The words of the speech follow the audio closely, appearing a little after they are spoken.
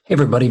Hey,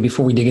 everybody.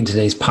 Before we dig into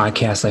today's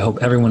podcast, I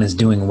hope everyone is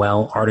doing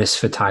well. Artists,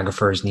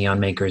 photographers, neon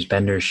makers,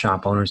 vendors,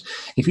 shop owners.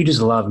 If you just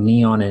love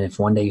neon and if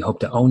one day you hope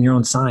to own your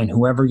own sign,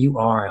 whoever you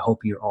are, I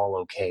hope you're all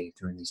okay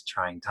during these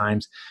trying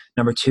times.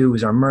 Number two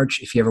is our merch.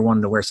 If you ever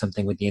wanted to wear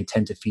something with the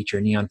intent to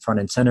feature neon front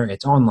and center,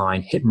 it's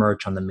online. Hit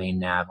merch on the main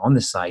nav on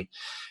the site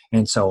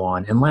and so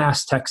on. And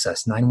last, text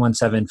us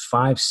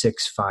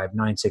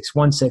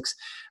 917-565-9616.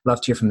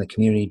 Love to hear from the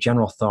community,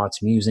 general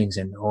thoughts, musings,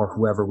 and or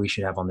whoever we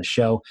should have on the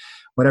show.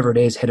 Whatever it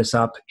is, hit us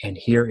up, and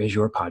here is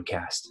your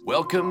podcast.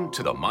 Welcome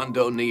to the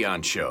Mondo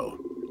Neon Show.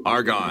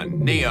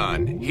 Argon,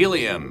 neon,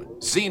 helium,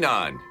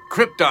 xenon,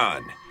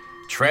 krypton.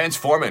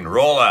 Transform and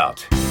roll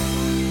out.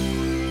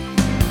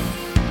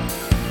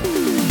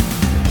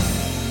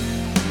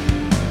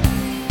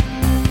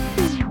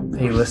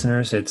 Hey,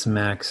 listeners, it's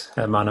Max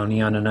at Mondo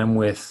Neon, and I'm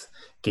with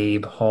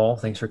Gabe Hall.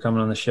 Thanks for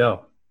coming on the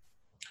show.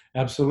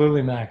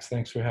 Absolutely, Max.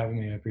 Thanks for having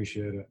me. I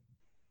appreciate it.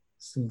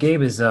 So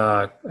Gabe is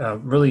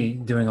really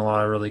doing a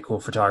lot of really cool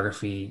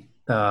photography,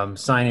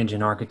 signage,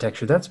 and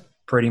architecture. That's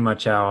pretty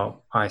much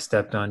how I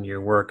stepped on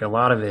your work. A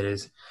lot of it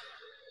is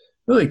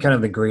really kind of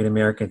the great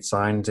American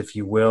signs, if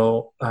you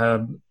will.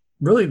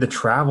 Really, the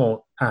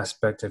travel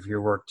aspect of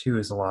your work, too,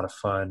 is a lot of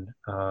fun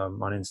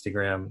on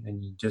Instagram,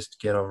 and you just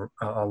get a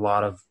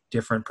lot of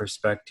different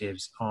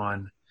perspectives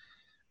on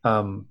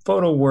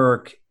photo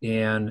work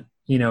and,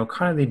 you know,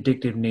 kind of the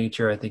addictive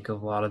nature, I think,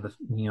 of a lot of the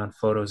neon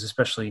photos,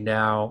 especially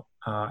now.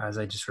 As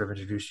I just sort of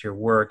introduced your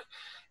work,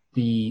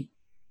 I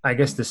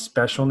guess the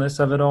specialness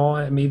of it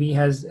all maybe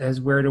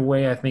has weared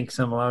away. I think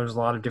there's a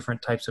lot of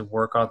different types of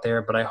work out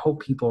there, but I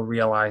hope people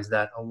realize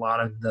that a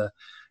lot of the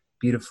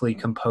beautifully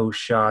composed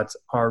shots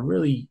are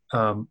really,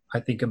 I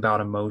think,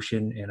 about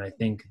emotion. And I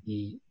think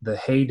the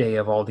heyday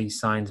of all these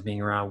signs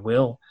being around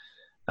will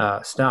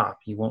stop.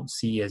 You won't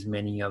see as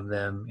many of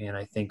them. And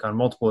I think on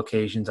multiple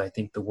occasions, I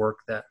think the work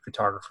that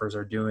photographers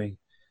are doing,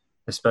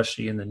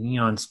 especially in the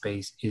neon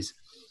space, is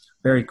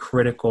very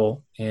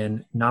critical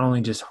in not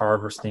only just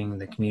harvesting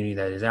the community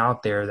that is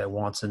out there that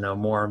wants to know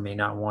more, may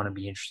not want to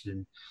be interested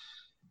in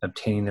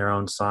obtaining their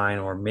own sign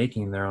or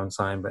making their own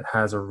sign, but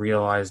has a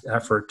realized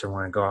effort to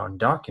want to go out and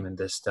document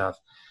this stuff.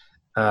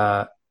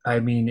 I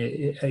mean,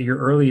 your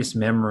earliest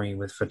memory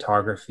with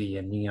photography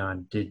and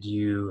neon, did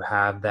you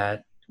have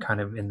that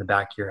kind of in the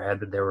back of your head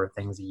that there were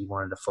things that you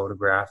wanted to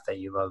photograph that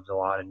you loved a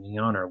lot in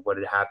neon, or what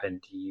had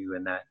happened to you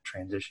in that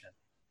transition?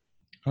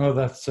 Oh,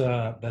 that's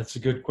a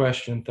good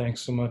question.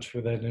 Thanks so much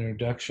for that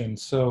introduction.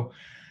 So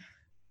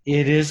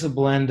it is a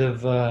blend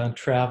of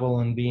travel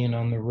and being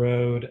on the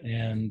road,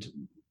 and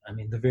I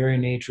mean the very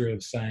nature of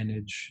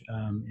signage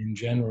in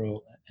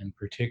general, and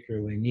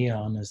particularly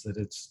neon, is that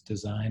it's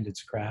designed,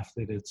 it's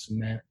crafted, it's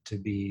meant to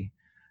be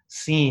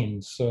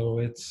seen. So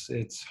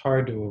it's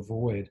hard to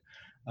avoid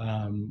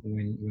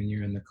when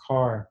you're in the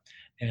car.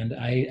 And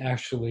I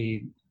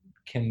actually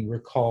can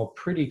recall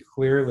pretty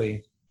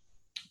clearly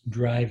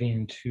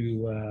driving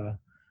to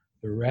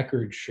the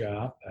record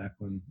shop back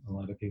when a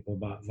lot of people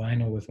bought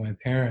vinyl with my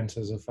parents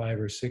as a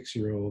 5 or 6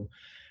 year old,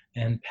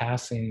 and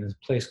passing this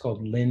place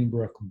called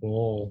Lynbrook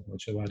Bowl,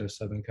 which a lot of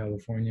Southern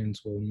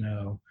Californians will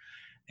know.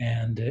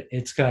 And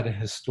it's got a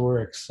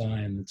historic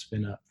sign that's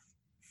been up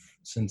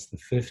since the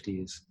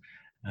 50s.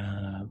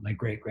 My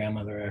great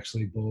grandmother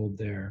actually bowled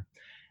there.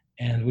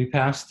 And we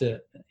passed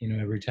it,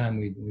 every time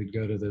we'd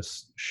go to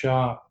this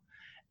shop.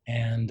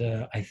 And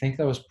I think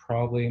that was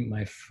probably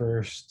my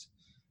first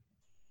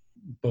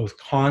both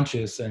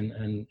conscious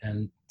and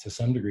to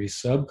some degree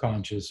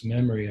subconscious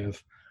memory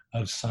of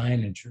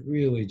signage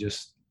really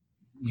just,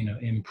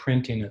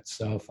 imprinting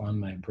itself on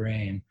my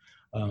brain.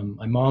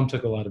 My mom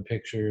took a lot of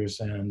pictures,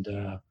 and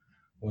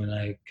when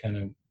I kind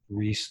of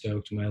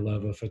restoked my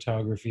love of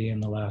photography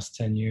in the last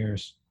 10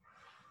 years,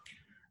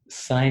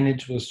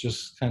 signage was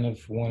just kind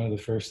of one of the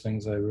first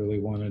things I really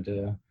wanted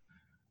to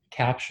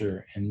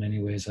capture. In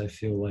many ways, I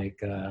feel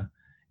like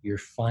you're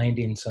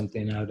finding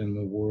something out in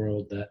the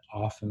world that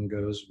often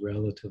goes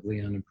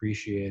relatively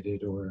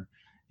unappreciated, or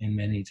in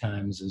many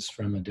times is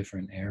from a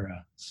different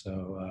era.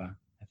 So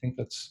I think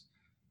that's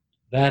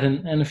that,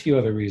 and a few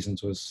other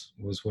reasons was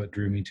what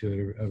drew me to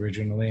it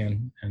originally,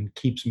 and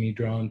keeps me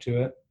drawn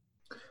to it.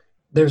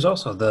 There's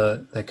also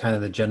the kind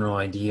of the general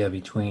idea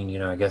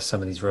between, I guess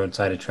some of these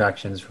roadside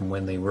attractions from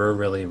when they were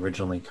really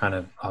originally kind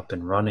of up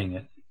and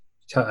running.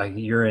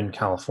 You're in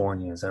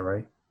California, is that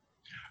right?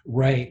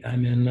 Right.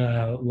 I'm in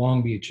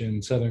Long Beach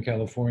in Southern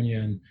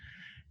California.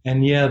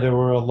 And yeah, there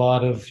were a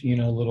lot of,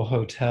 little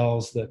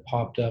hotels that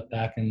popped up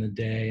back in the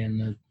day,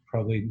 and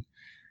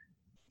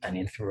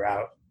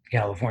throughout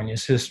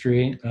California's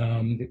history.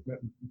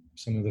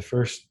 Some of the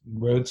first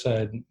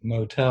roadside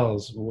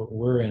motels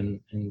were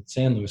in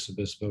San Luis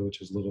Obispo,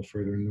 which is a little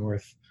further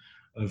north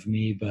of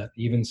me. But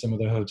even some of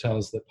the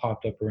hotels that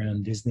popped up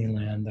around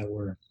Disneyland that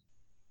were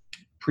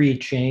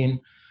pre-chain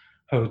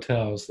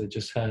hotels that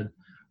just had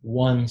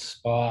one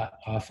spot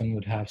often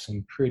would have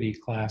some pretty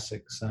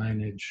classic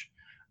signage.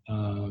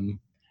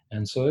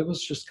 And so it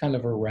was just kind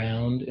of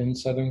around in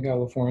Southern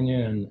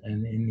California and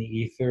in the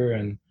ether,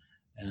 and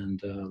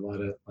a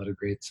lot of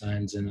great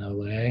signs in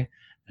LA.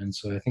 And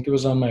so I think it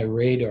was on my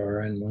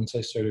radar. And once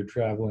I started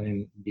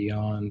traveling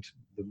beyond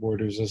the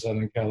borders of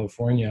Southern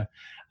California,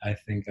 I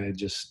think I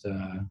just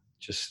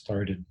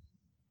started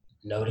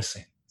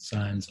noticing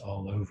signs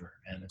all over,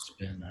 and it's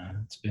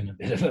been a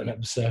bit of an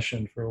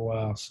obsession for a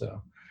while.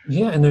 So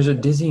Yeah, and there's a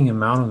dizzying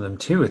amount of them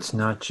too. It's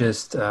not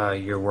just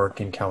your work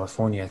in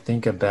California. I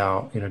think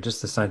about,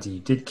 just the signs that you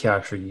did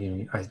capture.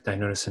 I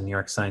noticed a New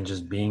York sign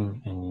just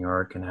being in New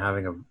York and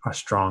having a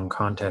strong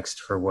context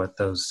for what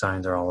those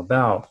signs are all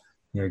about.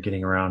 You're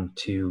getting around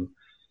to,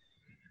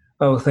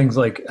 things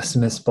like a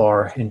Smith's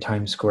Bar in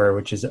Times Square,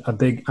 which is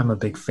I'm a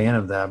big fan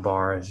of that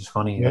bar. It's just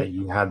funny yep. that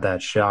you had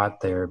that shot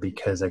there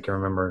because I can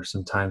remember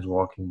sometimes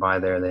walking by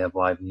there, they have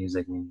live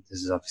music. I mean,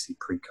 this is obviously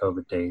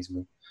pre-COVID days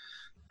when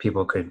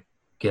people could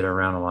get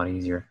around a lot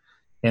easier.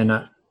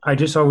 And I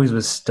just always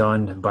was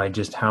stunned by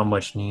just how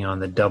much neon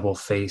the double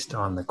faced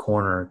on the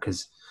corner,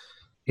 because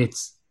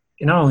it's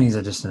not only is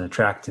it just an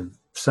attractive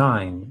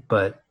sign,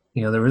 but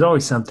there was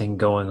always something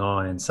going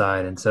on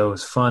inside, and so it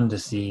was fun to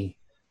see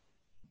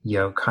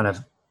kind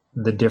of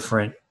the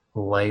different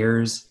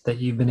layers that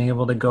you've been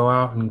able to go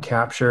out and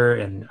capture.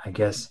 And I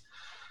guess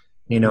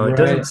it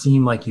doesn't Right.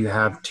 seem like you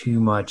have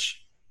too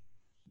much,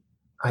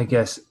 I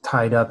guess,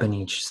 tied up in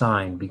each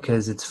sign,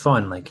 because it's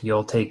fun. Like,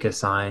 you'll take a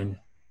sign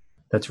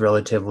that's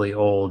relatively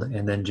old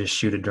and then just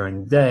shoot it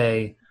during the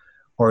day,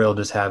 or you'll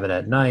just have it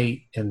at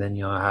night and then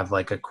you'll have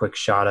like a quick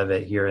shot of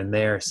it here and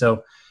there.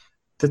 So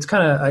that's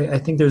kind of, I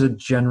think there's a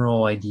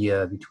general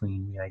idea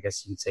between, I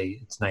guess you'd say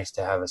it's nice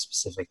to have a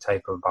specific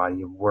type of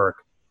body of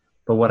work.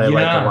 But what I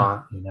like a Yeah.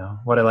 lot,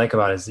 what I like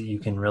about it is that you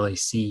can really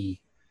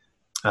see,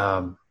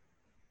 um,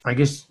 I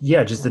guess,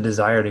 yeah, just the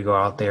desire to go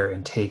out there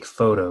and take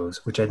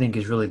photos, which I think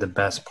is really the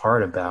best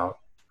part about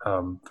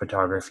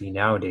photography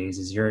nowadays.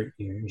 Is you're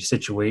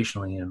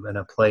situationally in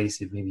a place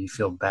that maybe you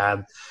feel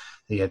bad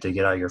that you have to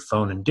get out your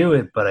phone and do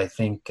it, but I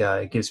think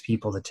it gives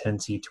people the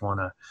tendency to want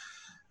to,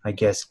 I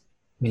guess,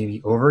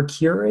 maybe over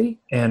curate.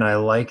 And I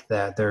like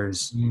that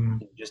there's Mm.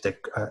 just a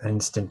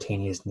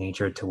instantaneous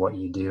nature to what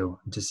you do.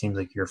 It just seems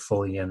like you're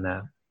fully in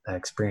that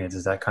experience.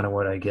 Is that kind of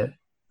what I get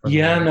from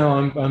Yeah, you? no,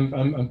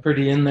 I'm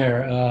pretty in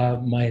there.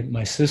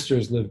 My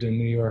sisters lived in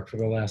New York for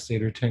the last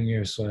 8 or 10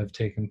 years, so I've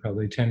taken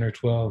probably 10 or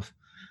 12,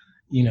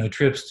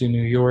 trips to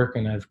New York,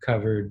 and I've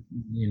covered,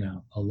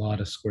 a lot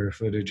of square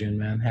footage in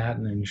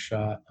Manhattan and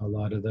shot a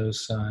lot of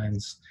those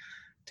signs.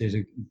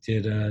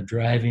 Did a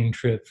driving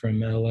trip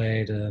from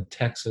LA to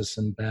Texas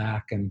and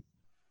back, and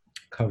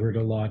covered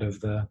a lot of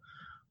the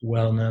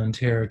well-known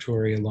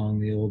territory along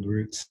the old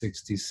Route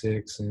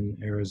 66 in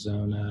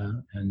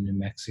Arizona and New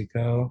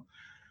Mexico,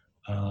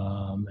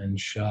 and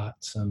shot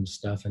some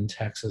stuff in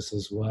Texas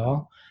as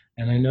well.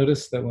 And I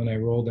noticed that when I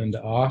rolled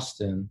into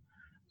Austin,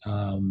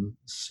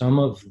 some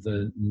of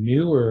the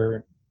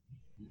newer,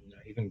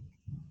 even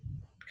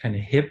kind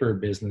of hipper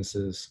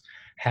businesses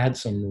had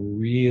some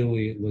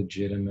really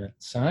legitimate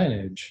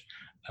signage,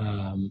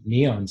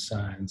 neon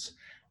signs.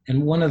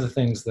 And one of the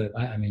things that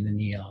I mean, the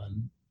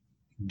neon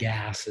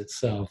gas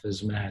itself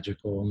is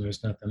magical, and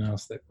there's nothing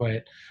else that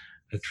quite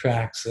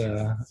attracts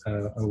a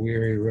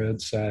weary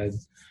roadside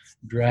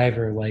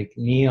driver like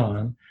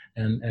neon.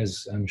 And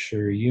as I'm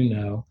sure you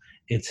know,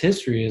 its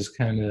history is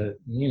kind of,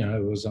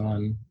 it was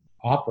on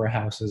opera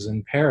houses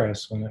in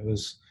Paris when it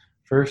was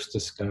first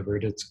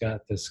discovered. It's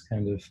got this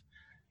kind of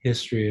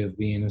history of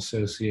being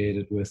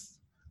associated with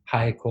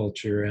high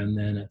culture, and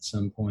then at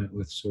some point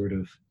with sort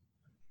of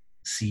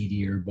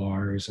seedier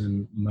bars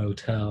and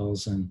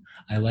motels. And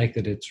I like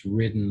that it's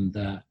ridden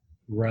that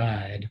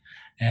ride.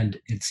 And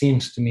it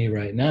seems to me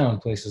right now in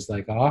places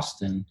like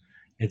Austin,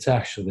 it's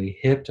actually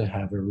hip to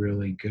have a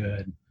really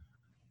good,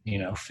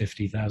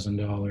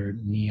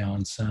 $50,000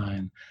 neon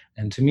sign.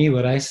 And to me,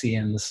 what I see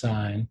in the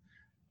sign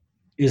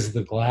is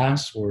the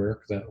glass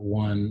work that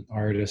one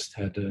artist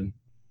had to,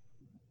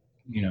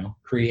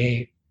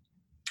 create,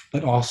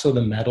 but also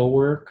the metal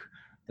work,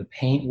 the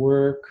paint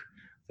work,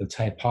 the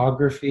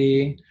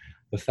typography,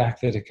 the fact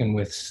that it can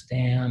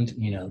withstand,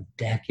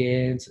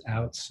 decades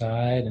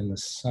outside in the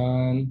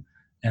sun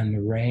and the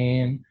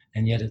rain,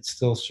 and yet it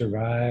still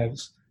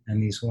survives.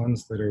 And these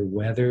ones that are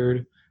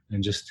weathered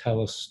and just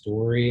tell a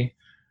story,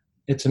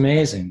 it's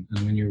amazing.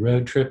 And when you're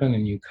road tripping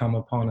and you come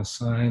upon a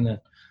sign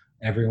that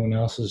everyone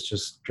else is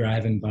just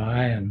driving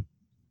by, and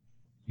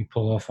you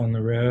pull off on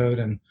the road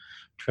and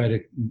try to,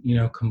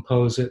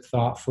 compose it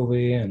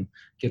thoughtfully and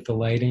get the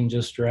lighting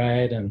just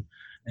right, and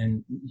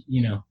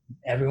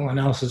everyone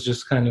else is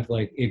just kind of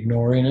like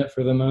ignoring it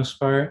for the most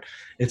part.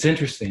 It's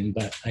interesting,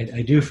 but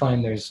I do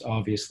find there's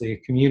obviously a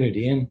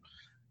community, and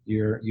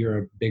you're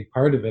a big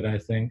part of it, I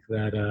think,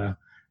 that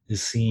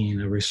is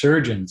seeing a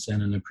resurgence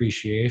and an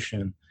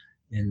appreciation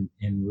in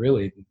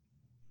really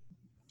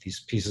these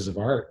pieces of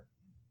art.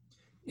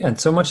 Yeah, and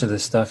so much of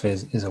this stuff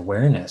is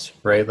awareness,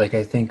 right? Like,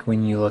 I think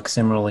when you look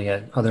similarly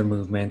at other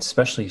movements,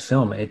 especially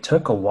film, it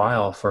took a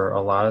while for a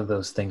lot of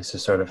those things to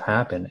sort of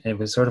happen. It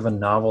was sort of a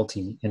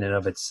novelty in and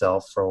of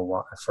itself for a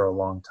while, for a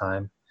long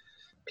time.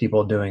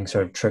 People doing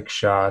sort of trick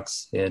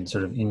shots and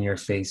sort of in your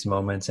face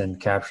moments and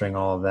capturing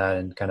all of that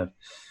and kind of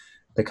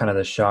the kind of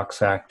the shock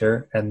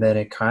factor. And then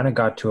it kind of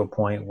got to a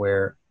point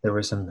where there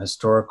was some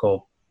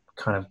historical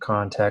kind of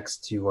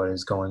context to what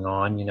is going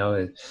on.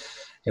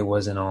 It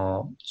wasn't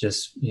all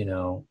just,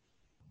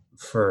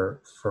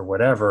 for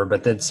whatever.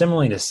 But then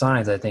similarly to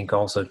science, I think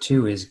also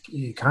too is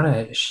it kind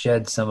of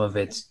shed some of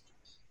its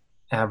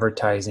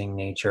advertising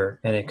nature,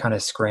 and it kind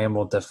of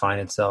scrambled to find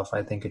itself,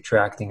 I think,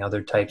 attracting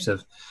other types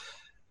of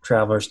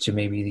travelers to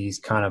maybe these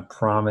kind of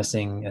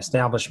promising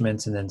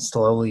establishments. And then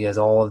slowly, as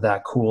all of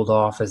that cooled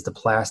off, as the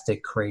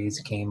plastic craze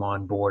came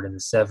on board in the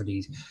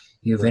 70s,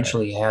 you Right.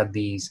 eventually had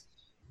these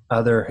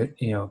other,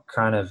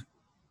 kind of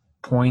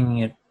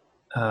poignant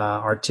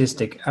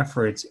artistic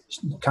efforts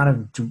kind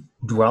of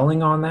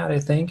dwelling on that, I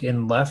think,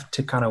 and left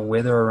to kind of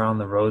wither around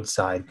the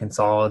roadside,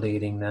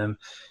 consolidating them.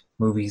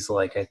 Movies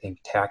like, I think,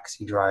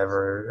 Taxi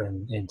Driver,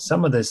 and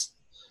some of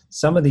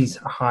these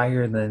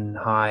higher than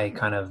high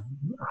kind of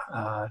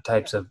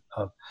types of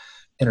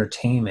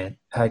entertainment,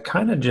 I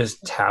kind of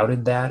just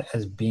touted that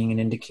as being an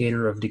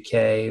indicator of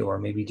decay, or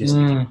maybe just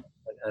Mm,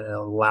 a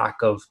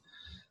lack of,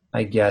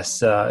 I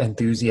guess,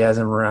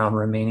 enthusiasm around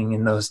remaining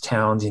in those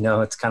towns.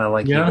 It's kind of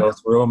like you yeah. go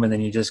through them and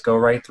then you just go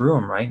right through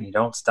them, right? And you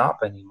don't stop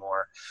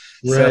anymore.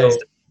 So, Right.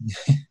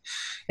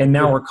 and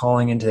now we're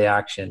calling into the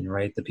action,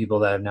 right? The people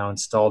that have now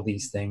installed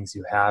these things,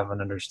 who have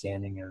an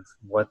understanding of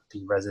what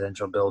the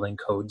residential building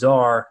codes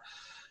are,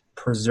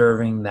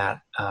 preserving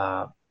that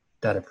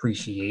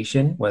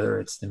appreciation, whether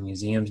it's the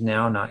museums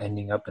now not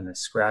ending up in the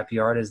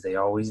scrapyard as they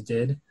always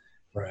did.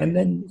 And Right.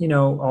 then,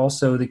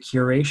 also the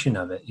curation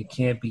of it. It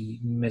can't be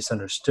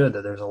misunderstood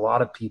that there's a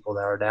lot of people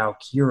that are now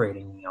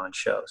curating neon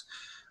shows,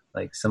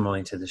 like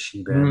similarly to the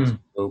Sheba and Mm,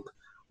 Swoop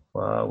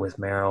with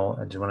Merrill.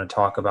 I just want to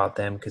talk about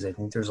them because I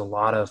think there's a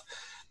lot of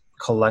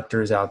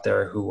collectors out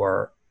there who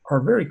are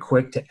very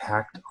quick to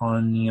act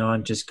on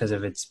neon just because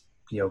of its,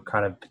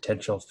 kind of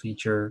potential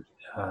feature,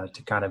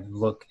 to kind of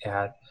look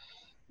at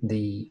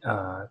the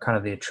kind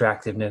of the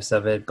attractiveness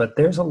of it. But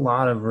there's a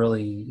lot of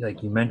really,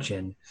 like you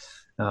mentioned,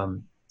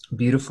 um,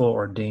 beautiful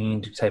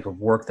ordained type of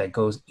work that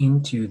goes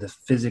into the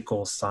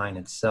physical sign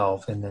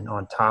itself. And then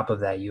on top of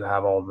that, you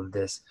have all of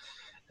this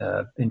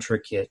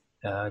intricate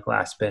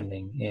glass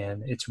bending,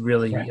 and right.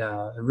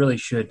 it really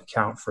should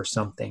count for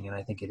something. And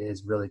I think it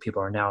is really,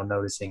 people are now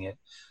noticing it,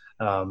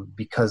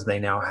 because they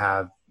now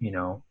have,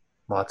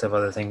 lots of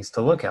other things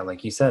to look at,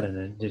 like you said.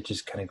 And it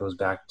just kind of goes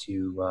back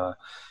to,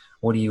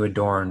 what do you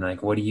adorn?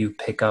 Like, what do you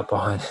pick up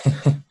on?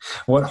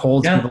 What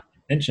holds Yeah. people's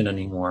attention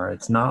anymore?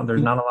 There's not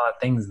a lot of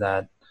things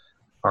that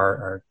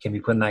are can be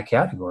put in that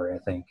category, I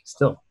think,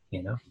 still,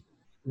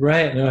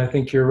 Right. No, I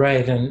think you're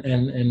right.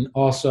 And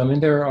also, I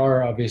mean, there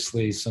are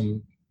obviously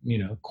some,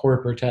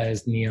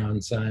 corporatized neon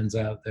signs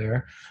out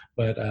there,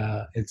 but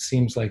it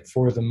seems like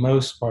for the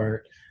most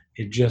part,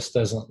 it just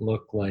doesn't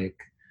look like,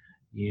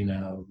 you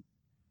know,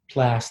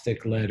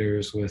 plastic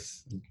letters with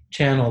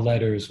channel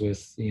letters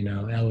with,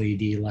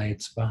 LED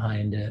lights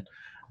behind it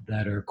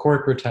that are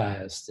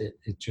corporatized.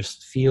 It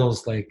just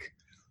feels like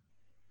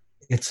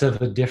it's of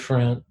a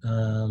different,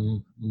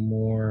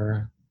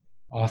 more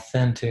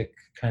authentic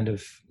kind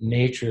of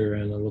nature,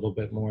 and a little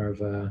bit more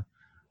of a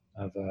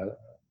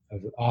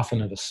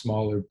often of a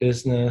smaller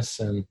business,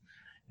 and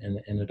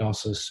it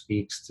also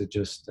speaks to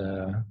just,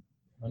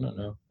 I don't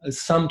know,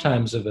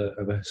 sometimes of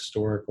a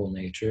historical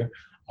nature.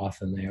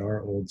 Often they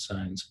are old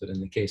signs, but in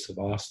the case of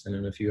Austin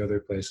and a few other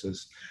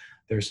places,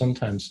 they're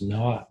sometimes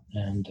not.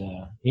 And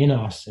in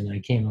Austin, I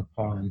came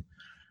upon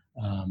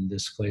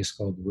this place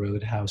called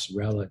Roadhouse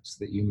Relics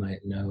that you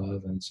might know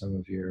of, and some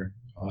of your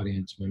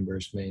audience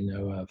members may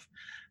know of.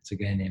 It's a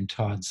guy named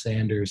Todd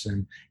Sanders,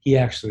 and he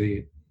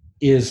actually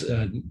is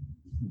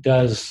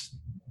does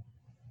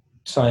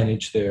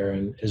signage there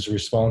and is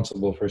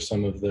responsible for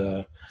some of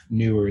the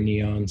newer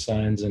neon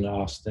signs in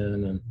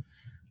Austin. And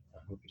I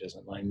hope he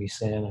doesn't mind me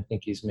saying, I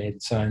think he's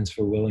made signs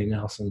for Willie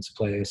Nelson's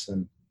place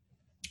and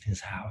his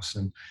house.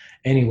 And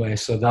anyway,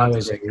 so that Todd's a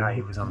was great guy.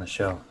 He was on the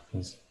show.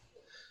 He's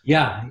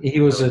yeah,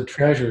 he was a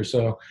treasure.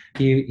 So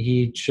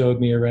he showed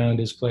me around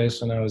his place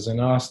when I was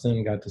in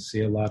Austin. Got to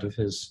see a lot of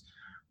his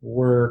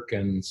work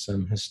and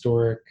some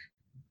historic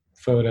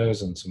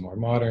photos and some more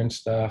modern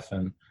stuff,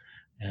 and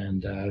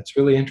it's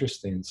really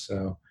interesting.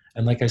 So,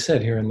 and like I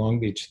said, here in Long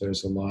Beach,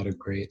 there's a lot of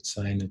great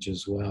signage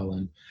as well.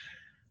 And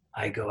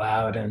I go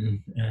out and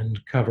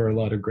cover a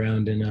lot of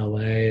ground in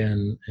LA,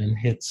 and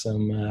hit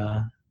some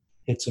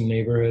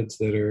neighborhoods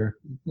that are,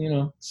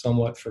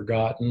 somewhat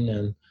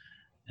forgotten,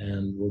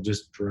 and we'll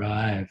just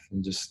drive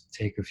and just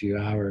take a few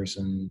hours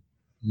and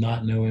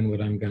not knowing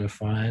what I'm going to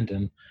find,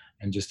 and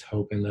just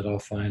hoping that I'll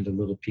find a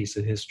little piece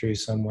of history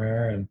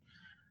somewhere. And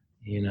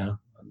we'll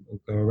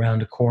go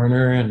around a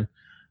corner and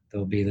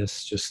there'll be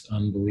this just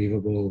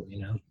unbelievable,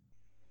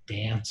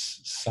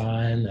 dance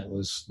sign that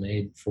was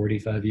made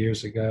 45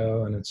 years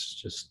ago, and it's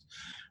just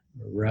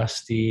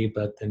rusty,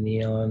 but the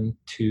neon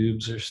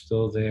tubes are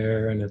still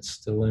there and it's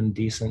still in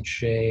decent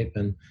shape,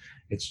 and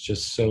it's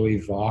just so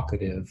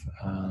evocative.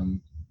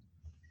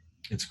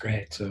 It's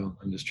great. So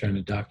I'm just trying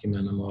to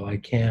document them all I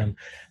can.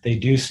 They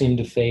do seem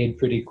to fade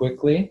pretty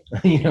quickly.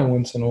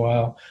 Once in a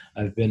while,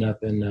 I've been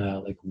up in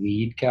like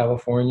Weed,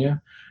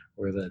 California,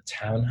 where the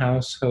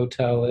Townhouse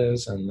Hotel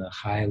is and the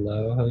High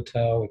Low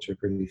Hotel, which are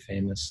pretty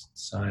famous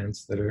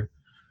signs that are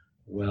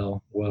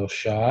well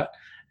shot.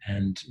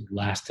 And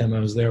last time I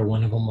was there,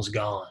 one of them was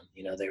gone.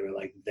 They were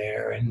like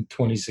there in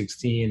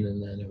 2016,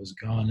 and then it was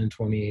gone in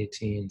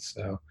 2018.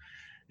 So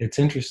it's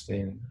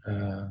interesting.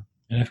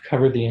 And I've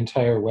covered the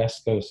entire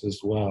West Coast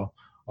as well,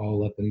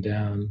 all up and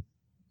down,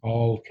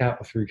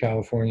 through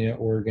California,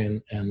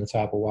 Oregon, and the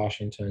top of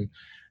Washington,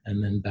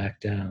 and then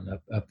back down,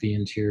 up the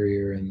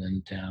interior, and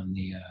then down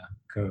the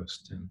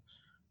coast. And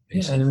Yeah,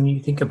 and basically, when you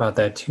think about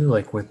that too,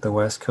 like with the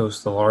West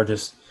Coast, the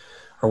largest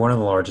or one of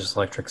the largest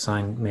electric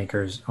sign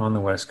makers on the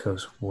West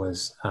Coast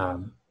was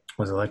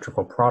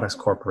Electrical Products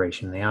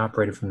Corporation. They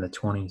operated from the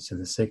 20s to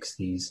the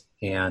 60s,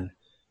 and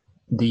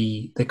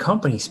the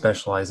company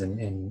specialized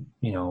in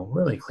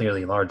really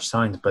clearly large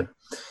signs, but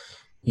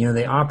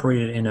they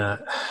operated in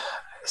a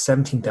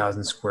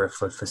 17,000 square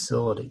foot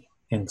facility.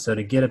 And so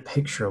to get a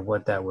picture of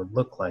what that would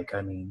look like,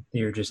 I mean,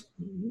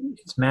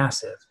 it's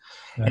massive.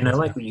 that And I is,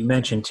 like what you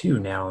mentioned too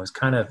now is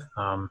kind of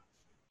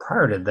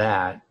prior to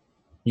that,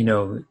 you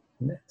know,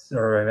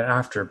 or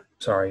after,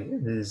 sorry,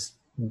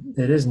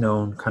 it is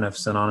known kind of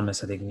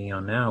synonymous, I think,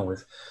 neon now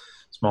with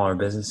smaller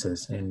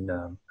businesses and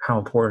how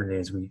important it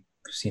is. We've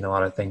seen a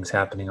lot of things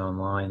happening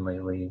online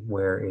lately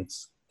where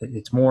it's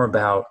more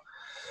about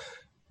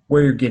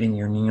where you're getting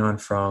your neon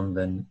from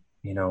than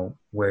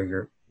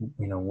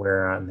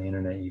where on the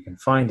internet you can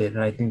find it.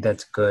 And I think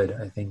that's good.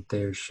 I think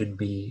there should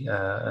be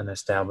an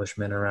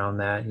establishment around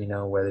that,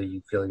 whether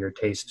you feel your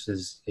taste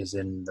is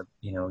in the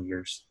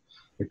your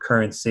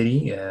current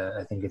city.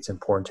 I think it's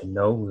important to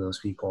know who those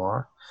people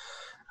are.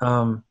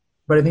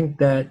 But I think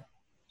that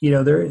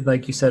there,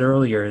 like you said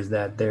earlier, is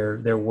that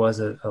there was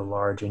a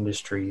large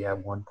industry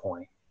at one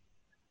point.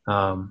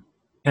 um,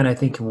 and I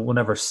think we'll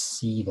never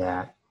see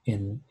that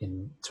in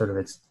sort of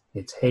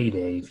its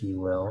heyday, if you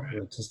will,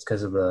 just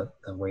because of the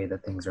way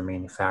that things are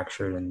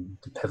manufactured and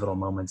the pivotal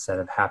moments that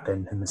have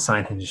happened in the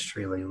sign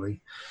industry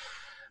lately.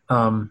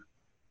 Um,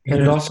 and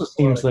and it there's also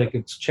seems like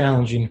it's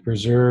challenging to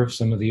preserve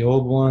some of the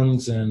old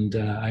ones. And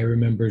I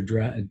remember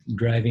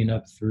driving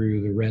up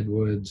through the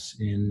redwoods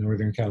in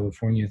Northern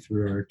California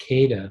through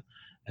Arcata,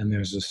 and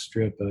there's a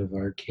strip of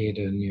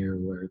Arcata near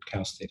where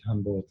Cal State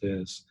Humboldt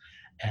is,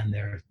 and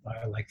there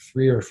are like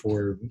three or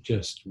four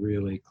just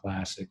really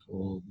classic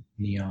old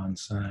neon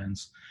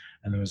signs.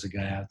 And there was a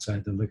guy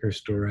outside the liquor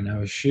store, and I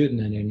was shooting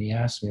it, and he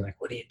asked me like,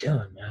 "What are you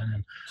doing, man?"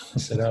 And I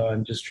said, "Oh,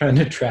 I'm just trying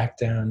to track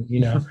down,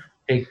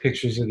 take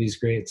pictures of these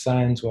great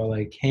signs while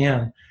I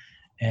can."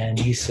 And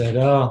he said,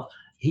 "Oh,"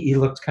 he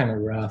looked kind of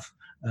rough.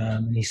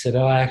 And he said,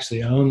 "Oh, I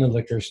actually own the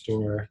liquor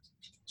store.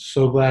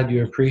 So glad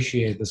you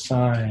appreciate the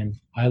sign.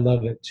 I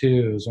love it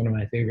too. It was one of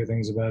my favorite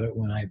things about it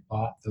when I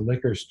bought the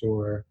liquor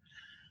store.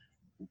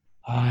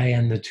 I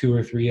and the two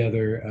or three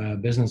other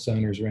business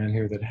owners around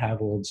here that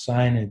have old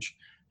signage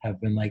have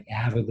been like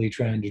avidly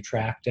trying to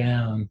track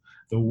down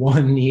the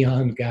one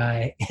neon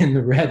guy in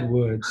the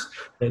redwoods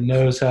that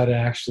knows how to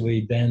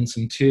actually bend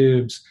some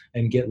tubes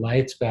and get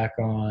lights back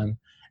on."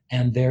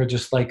 And they're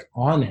just like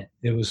on it.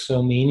 It was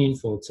so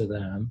meaningful to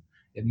them.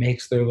 It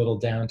makes their little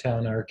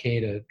downtown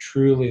Arcata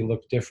truly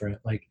look different.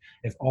 Like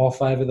if all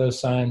five of those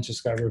signs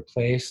just got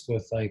replaced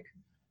with like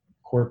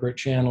corporate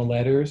channel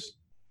letters,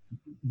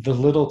 the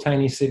little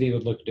tiny city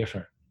would look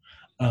different.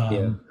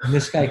 Yeah. And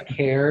this guy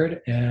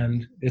cared,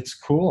 and it's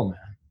cool,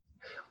 man.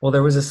 Well,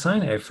 there was a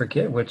sign. I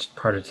forget which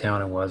part of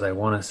town it was. I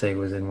want to say it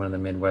was in one of the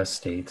Midwest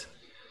states,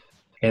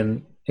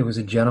 and it was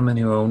a gentleman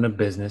who owned a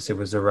business. It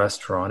was a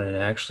restaurant, and it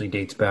actually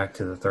dates back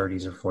to the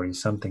 30s or 40s,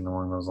 something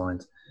along those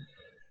lines.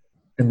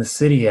 And the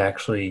city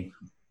actually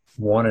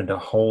wanted to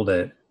hold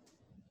it.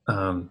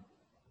 Um,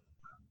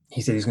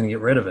 he said he's going to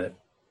get rid of it.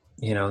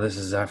 This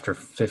is after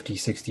 50,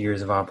 60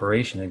 years of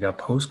operation. They got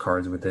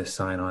postcards with this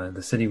sign on it.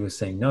 The city was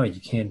saying, no,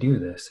 you can't do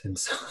this. And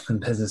so the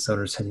business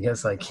owner said,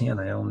 yes, I can.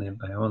 I own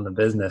the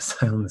business.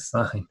 I own the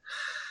sign.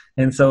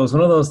 And so it was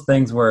one of those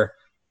things where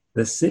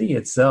the city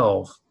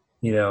itself,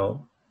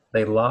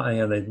 they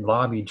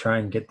lobbied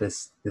trying to get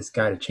this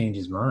guy to change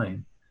his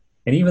mind.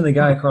 And even the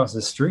guy across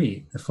the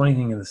street, the funny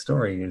thing in the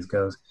story is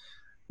goes,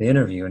 the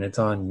interview, and it's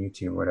on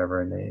YouTube or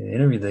whatever, and they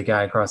interviewed the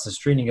guy across the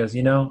street and he goes,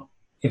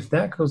 if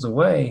that goes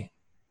away,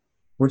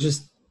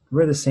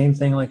 we're the same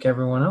thing like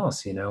everyone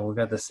else. We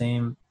got the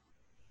same.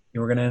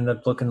 We're going to end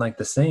up looking like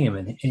the same,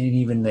 and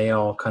even they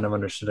all kind of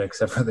understood it,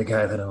 except for the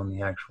guy that owned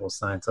the actual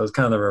sign. So it was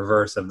kind of the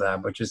reverse of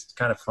that, but just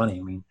kind of funny.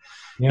 I mean,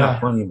 not Yeah,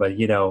 funny, but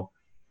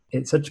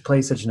it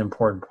plays such an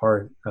important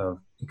part of,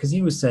 because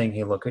he was saying,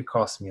 hey, look, it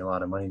costs me a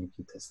lot of money to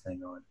keep this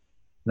thing on, and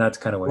that's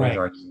kind of what his right.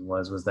 argument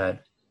was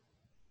that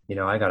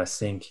I got to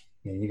sink.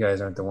 You guys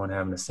aren't the one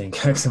having to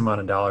sink X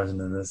amount of dollars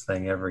into this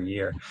thing every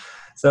year. And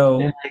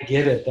So I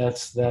get it.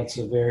 That's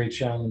a very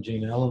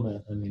challenging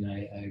element. I mean,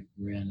 I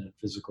ran a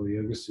physical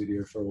yoga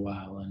studio for a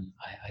while, and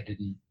I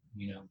didn't,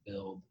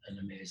 build an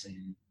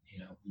amazing,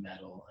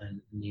 metal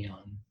and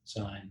neon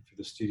sign for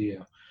the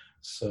studio.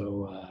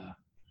 So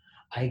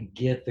I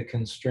get the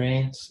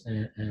constraints,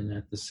 and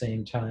at the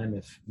same time,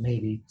 if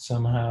maybe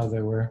somehow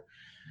there were,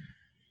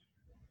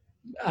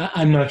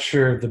 I'm not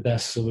sure of the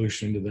best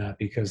solution to that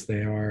because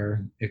they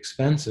are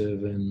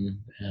expensive Yeah.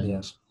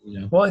 and you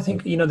know. Well, I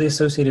think But the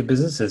associated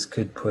businesses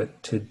could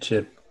put to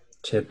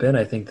chip in.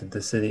 I think that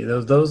the city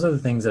those are the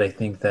things that I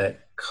think that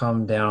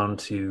come down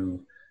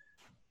to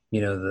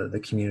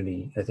the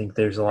community. I think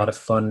there's a lot of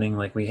funding.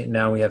 Like we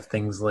have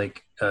things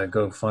like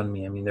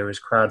GoFundMe. I mean, there was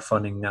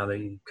crowdfunding now that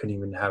you couldn't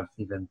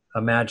even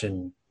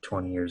imagine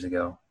 20 years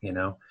ago. And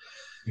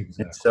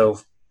exactly. so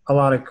a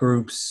lot of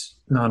groups,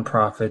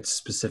 nonprofits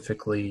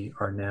specifically,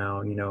 are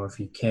now, if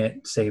you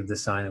can't save the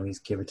sign, at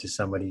least give it to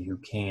somebody who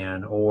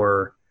can,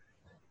 or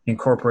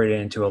incorporate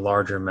it into a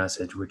larger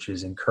message, which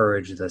is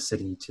encourage the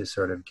city to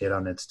sort of get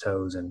on its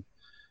toes and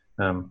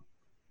um,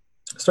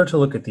 start to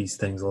look at these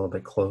things a little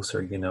bit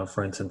closer.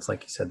 For instance,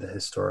 like you said, the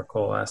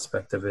historical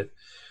aspect of it.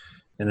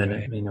 And then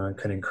Right. it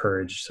could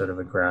encourage sort of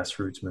a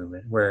grassroots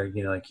movement where,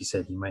 like you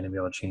said, you might not be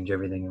able to change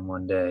everything in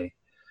one day.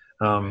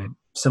 Right.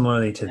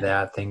 Similarly to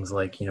that, things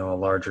like, a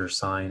larger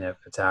sign, if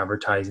it's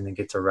advertising that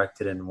gets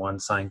erected and one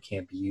sign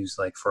can't be used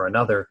like for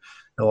another,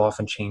 they'll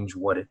often change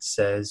what it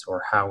says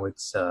or how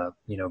it's,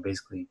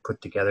 basically put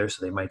together.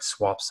 So they might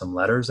swap some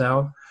letters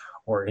out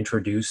or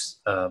introduce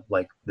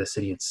like the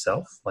city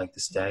itself, like the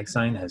stag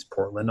sign has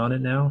Portland on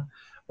it now,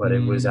 but it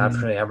was Mm,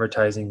 actually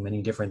advertising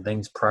many different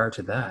things prior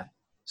to that.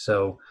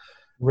 So,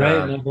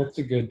 right. uh, No, that's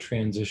a good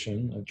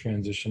transition, a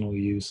transitional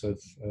use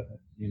of,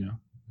 you know,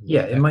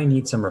 yeah, it that. might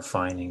need some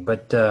refining,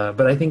 but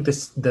I think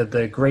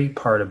the great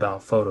part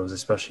about photos,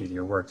 especially with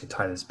your work, to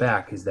tie this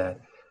back, is that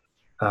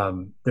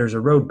there's a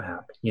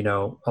roadmap.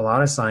 A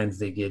lot of signs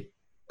they get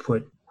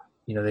put,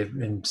 they've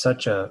in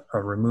such a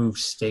removed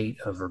state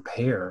of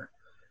repair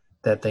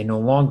that they no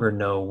longer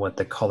know what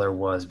the color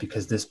was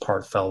because this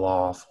part fell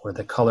off, or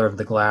the color of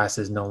the glass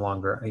is no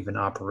longer even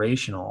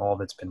operational. All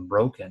of it's been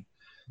broken.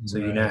 So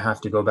you now Right.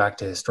 have to go back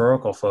to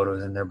historical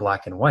photos and they're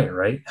black and white,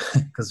 right?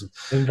 Because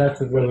And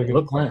that's a what did really it good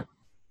look like? point.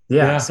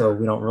 Yeah, Yeah. so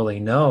we don't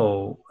really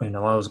know, and a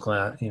lot of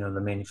those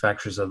the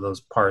manufacturers of those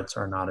parts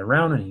are not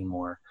around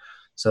anymore.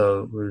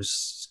 So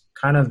there's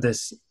kind of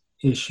this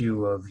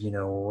issue of,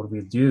 what do we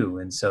do?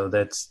 And so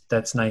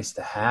that's nice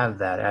to have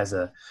that as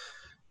a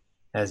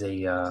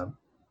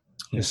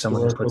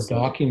someone who Historical puts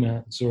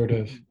document, sort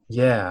of.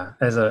 yeah,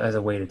 as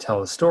a way to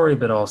tell the story,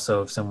 but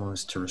also if someone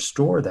was to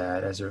restore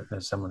that, as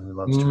someone who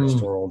loves to Mm,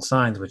 restore old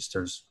signs, which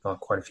there's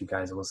quite a few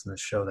guys that listen to the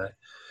show that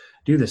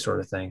do this sort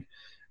of thing.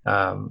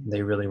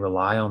 They really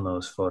rely on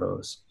those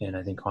photos, and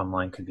I think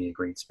online could be a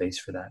great space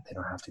for that. They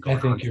don't have to go I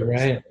and think hunt you're for the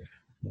right. stuff.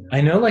 You know?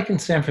 I know, like in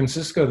San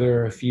Francisco, there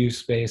are a few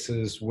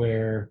spaces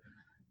where,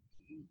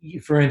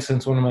 for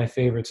instance, one of my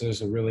favorites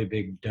is a really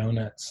big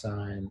donut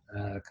sign,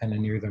 kind of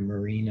near the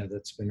marina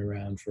that's been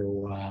around for a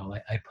while.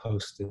 I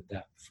posted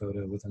that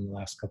photo within the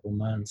last couple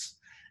months.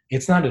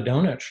 It's not a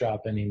donut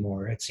shop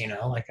anymore. It's,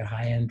 like a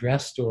high-end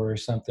dress store or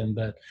something,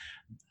 but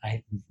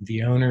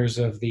the owners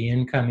of the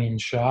incoming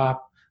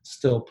shop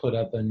still put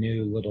up a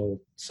new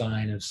little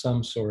sign of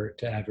some sort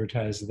to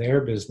advertise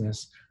their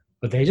business,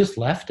 but they just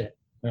left it.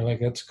 They're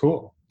like, that's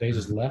cool. They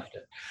just Mhm. left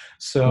it. Yeah,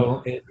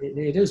 So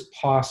it is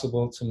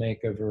possible to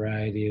make a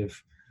variety of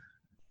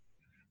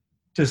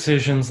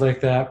decisions like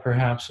that,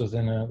 perhaps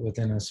within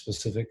a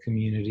specific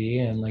community,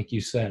 and like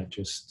you said,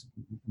 just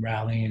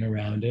rallying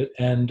around it.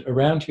 And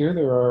around here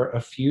there are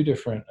a few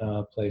different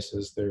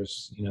places.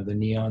 There's the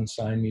Neon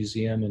Sign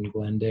Museum in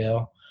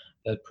Glendale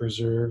that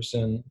preserves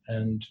and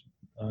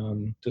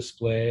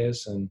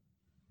displays, and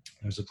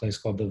there's a place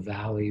called the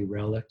Valley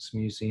Relics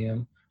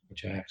Museum,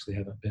 which I actually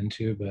haven't been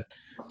to, but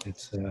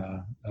it's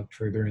up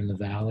further in the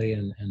valley,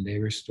 and they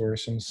restore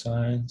some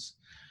signs.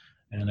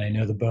 And I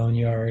know the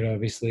Boneyard,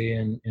 obviously,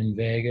 in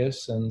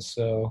Vegas. And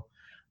so,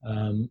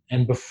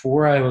 and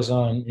before I was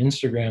on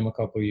Instagram a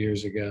couple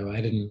years ago,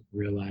 I didn't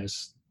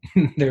realize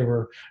there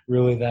were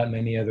really that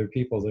many other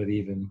people that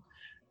even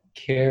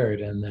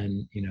cared. And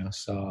then,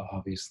 saw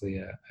obviously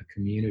a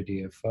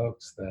community of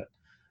folks that,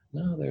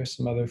 no, there are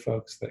some other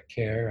folks that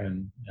care.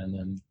 And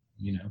then,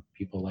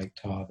 people like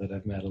Todd that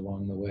I've met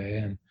along the way.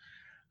 And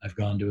I've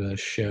gone to a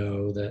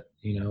show that,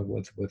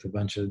 with a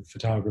bunch of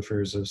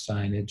photographers of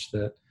signage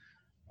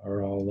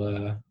are all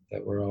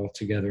that we're all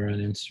together on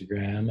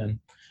Instagram. And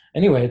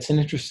anyway, it's an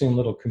interesting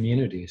little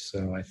community.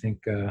 So I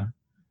think, and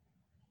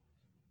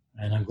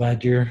I'm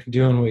glad you're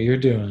doing what you're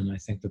doing. I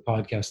think the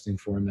podcasting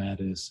format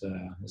is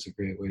a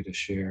great way to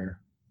share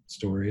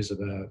stories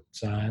about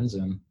signs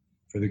and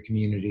for the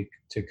community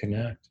to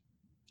connect.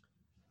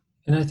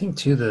 and I think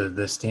too the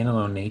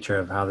standalone nature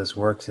of how this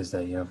works is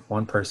that if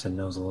one person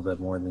knows a little bit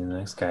more than the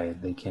next guy,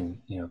 they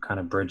can kind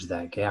of bridge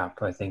that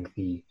gap. I think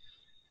the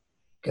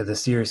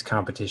serious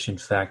competition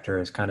factor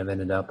has kind of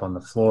ended up on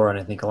the floor, and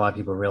I think a lot of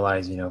people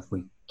realize if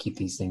we keep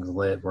these things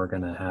lit, we're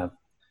going to have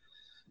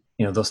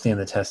they'll stand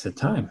the test of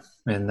time.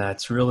 And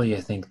that's really,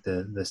 I think,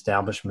 the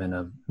establishment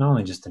of not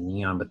only just the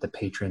neon, but the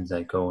patrons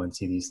that go and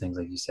see these things.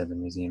 Like you said, the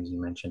museums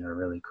you mentioned are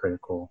really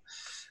critical.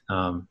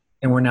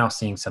 and we're now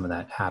seeing some of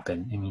that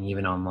happen. I mean,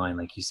 even online,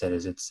 like you said,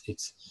 it's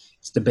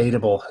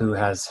debatable who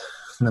has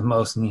the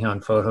most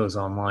neon photos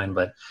online,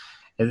 but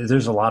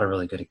there's a lot of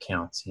really good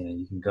accounts.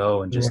 You can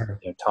go and just Sure.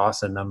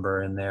 toss a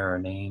number in there, or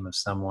a name of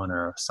someone,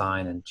 or a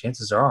sign, and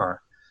chances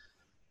are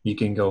you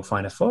can go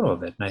find a photo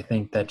of it. And I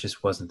think that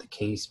just wasn't the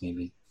case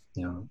maybe,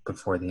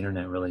 before the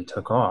internet really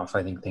took off.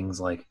 I think things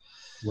like,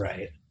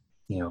 Right.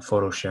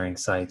 photo sharing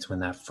sites, when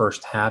that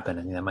first happened,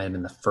 I mean, that might have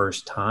been the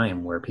first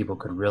time where people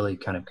could really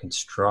kind of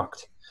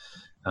construct,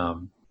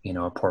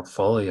 a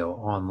portfolio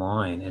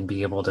online and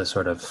be able to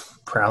sort of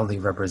proudly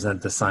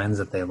represent the signs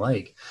that they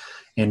like.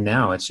 And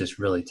now it's just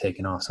really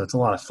taken off. So it's a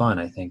lot of fun,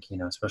 I think,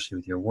 especially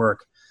with your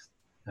work.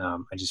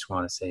 I just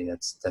want to say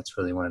that's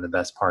really one of the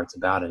best parts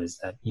about it, is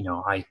that,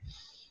 I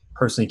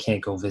personally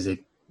can't go visit,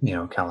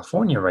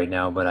 California right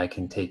now, but I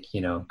can take,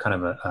 kind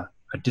of a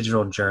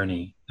digital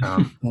journey.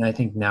 And I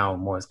think now,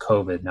 more with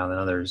COVID, now that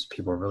others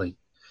people are really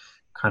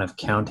kind of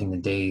counting the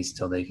days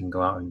till they can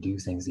go out and do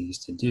things they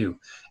used to do,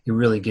 it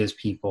really gives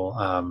people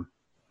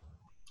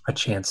a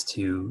chance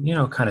to,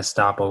 kind of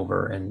stop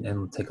over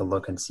and take a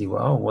look and see,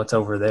 well, oh, what's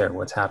over there?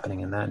 What's happening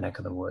in that neck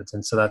of the woods?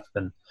 And so that's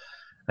been,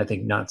 I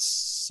think, not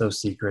so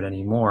secret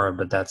anymore,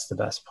 but that's the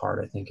best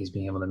part, I think, is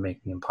being able to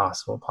make the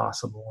impossible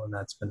possible. And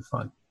that's been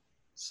fun.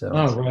 So,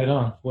 Oh, right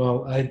on.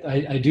 Well,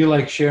 I do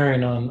like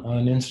sharing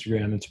on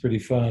Instagram. It's pretty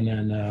fun,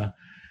 and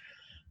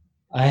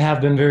I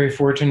have been very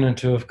fortunate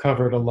to have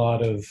covered a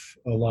lot of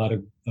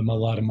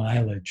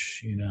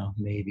mileage.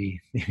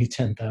 Maybe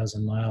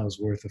 10,000 miles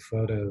worth of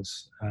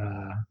photos.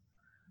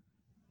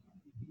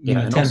 yeah.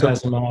 And also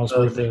 10,000 miles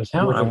the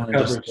account, worth I of want to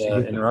just coverage to get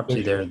that interrupt you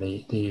picture.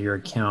 there. Your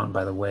account,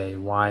 by the way,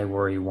 Why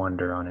Worry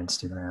Wonder on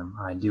Instagram.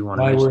 I do want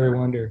to Why mention, worry,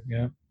 wonder?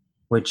 Yeah.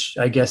 which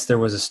I guess there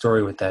was a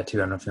story with that too.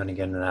 I don't know if you want to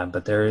get into that,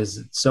 but there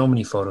is so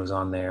many photos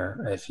on there.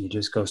 If you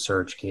just go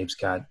search, Gabe's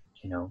got,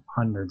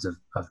 hundreds of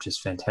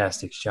just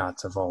fantastic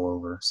shots of all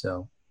over.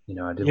 So, I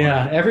did want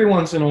Yeah, to. every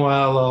once in a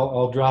while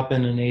I'll drop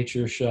in a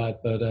nature shot,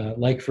 but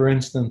like for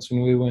instance,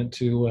 when we went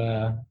to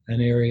an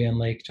area in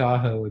Lake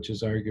Tahoe, which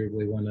is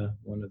arguably one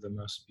of the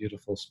most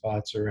beautiful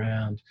spots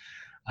around,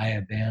 I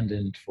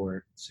abandoned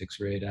for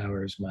 6 or 8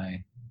 hours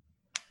my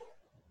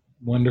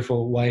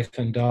wonderful wife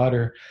and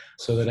daughter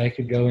so that I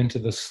could go into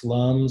the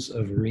slums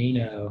of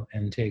Reno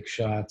and take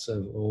shots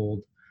of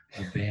old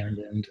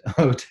abandoned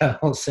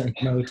hotels and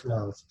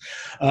motels.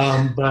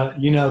 But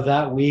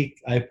that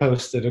week I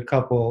posted a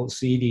couple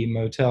seedy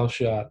motel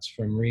shots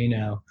from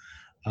Reno,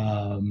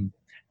 and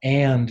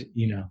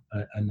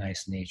a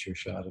nice nature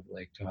shot of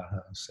Lake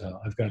Tahoe. So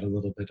I've got a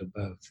little bit of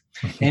both.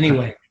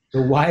 Anyway,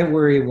 the why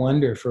worry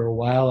wonder, for a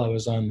while I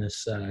was on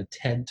this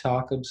TED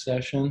Talk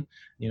obsession,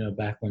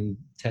 back when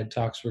TED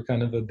Talks were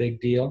kind of a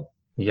big deal.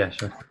 Yeah,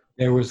 sure.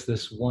 There was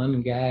this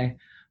one guy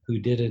who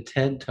did a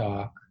TED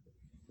Talk.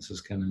 This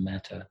is kind of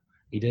meta.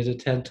 He did a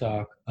TED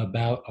Talk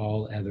about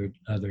all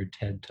other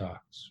TED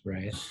Talks,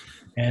 right?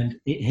 And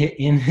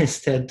in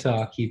his TED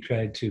Talk, he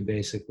tried to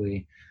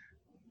basically,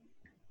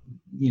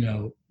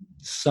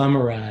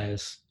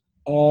 summarize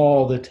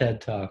all the TED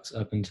Talks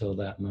up until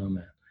that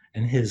moment.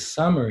 And his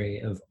summary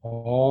of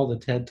all the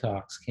TED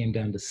Talks came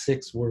down to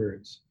 6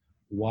 words.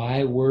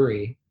 Why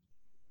worry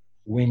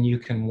when you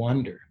can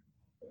wonder?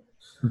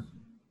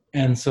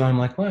 And so I'm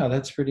like, wow,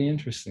 that's pretty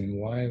interesting.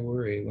 Why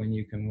worry when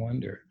you can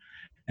wonder?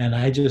 And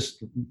I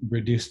just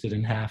reduced it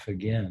in half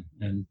again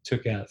and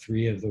took out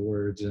 3 of the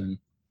words and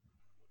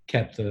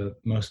kept the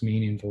most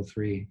meaningful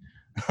 3.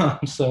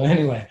 So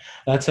anyway,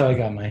 that's how I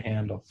got my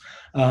handle.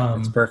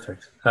 That's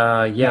perfect.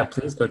 Yeah, Yeah.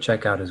 please go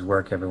check out his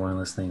work, everyone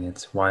listening.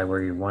 It's Why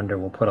Worry Wonder.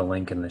 We'll put a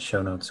link in the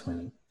show notes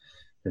when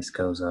this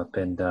goes up.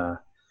 And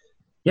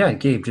yeah,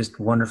 Gabe, just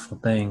wonderful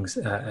things.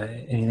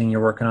 Anything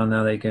you're working on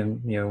now that you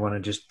can, want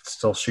to just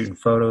still shooting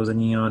photos of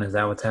neon? Is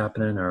that what's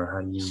happening, or how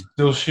do you?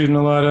 Still shooting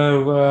a lot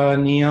of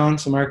neon,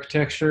 some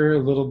architecture, a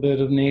little bit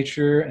of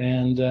nature,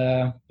 and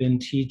been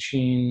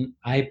teaching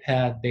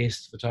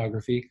iPad-based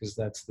photography because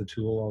that's the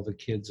tool all the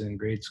kids in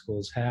grade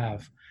schools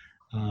have.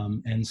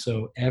 And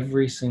so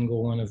every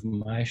single one of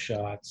my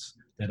shots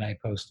that I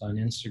post on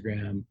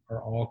Instagram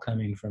are all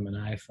coming from an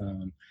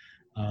iPhone.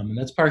 And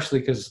that's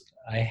partially because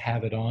I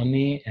have it on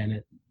me and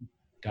it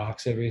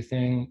docks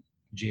everything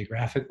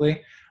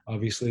geographically,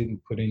 obviously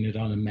putting it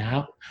on a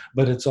map,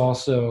 but it's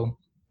also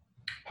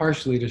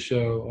partially to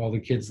show all the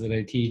kids that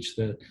I teach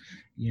that,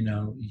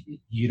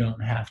 you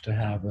don't have to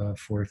have a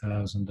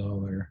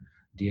 $4,000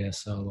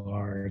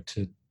 DSLR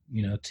to,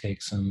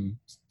 take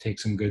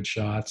some good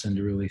shots and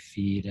to really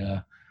feed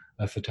a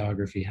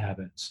photography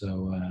habit.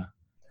 So,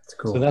 That's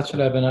cool. so that's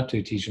what I've been up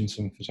to, teaching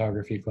some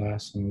photography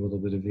class and a little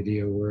bit of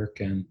video work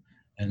and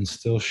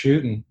still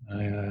shooting.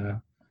 I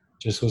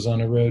just was on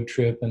a road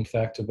trip, in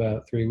fact,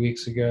 about 3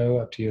 weeks ago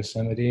up to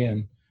Yosemite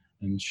and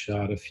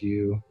shot a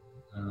few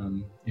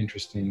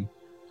interesting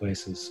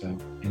places. So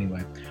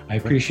anyway, I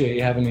appreciate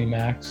you having me,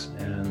 Max,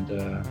 and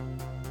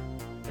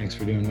thanks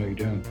for doing what you're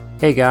doing.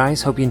 Hey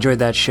guys, hope you enjoyed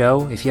that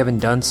show. If you haven't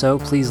done so,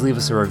 please leave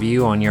us a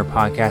review on your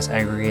podcast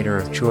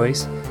aggregator of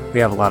choice.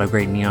 We have a lot of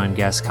great neon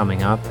guests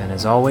coming up, and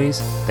as always,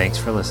 thanks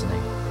for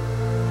listening.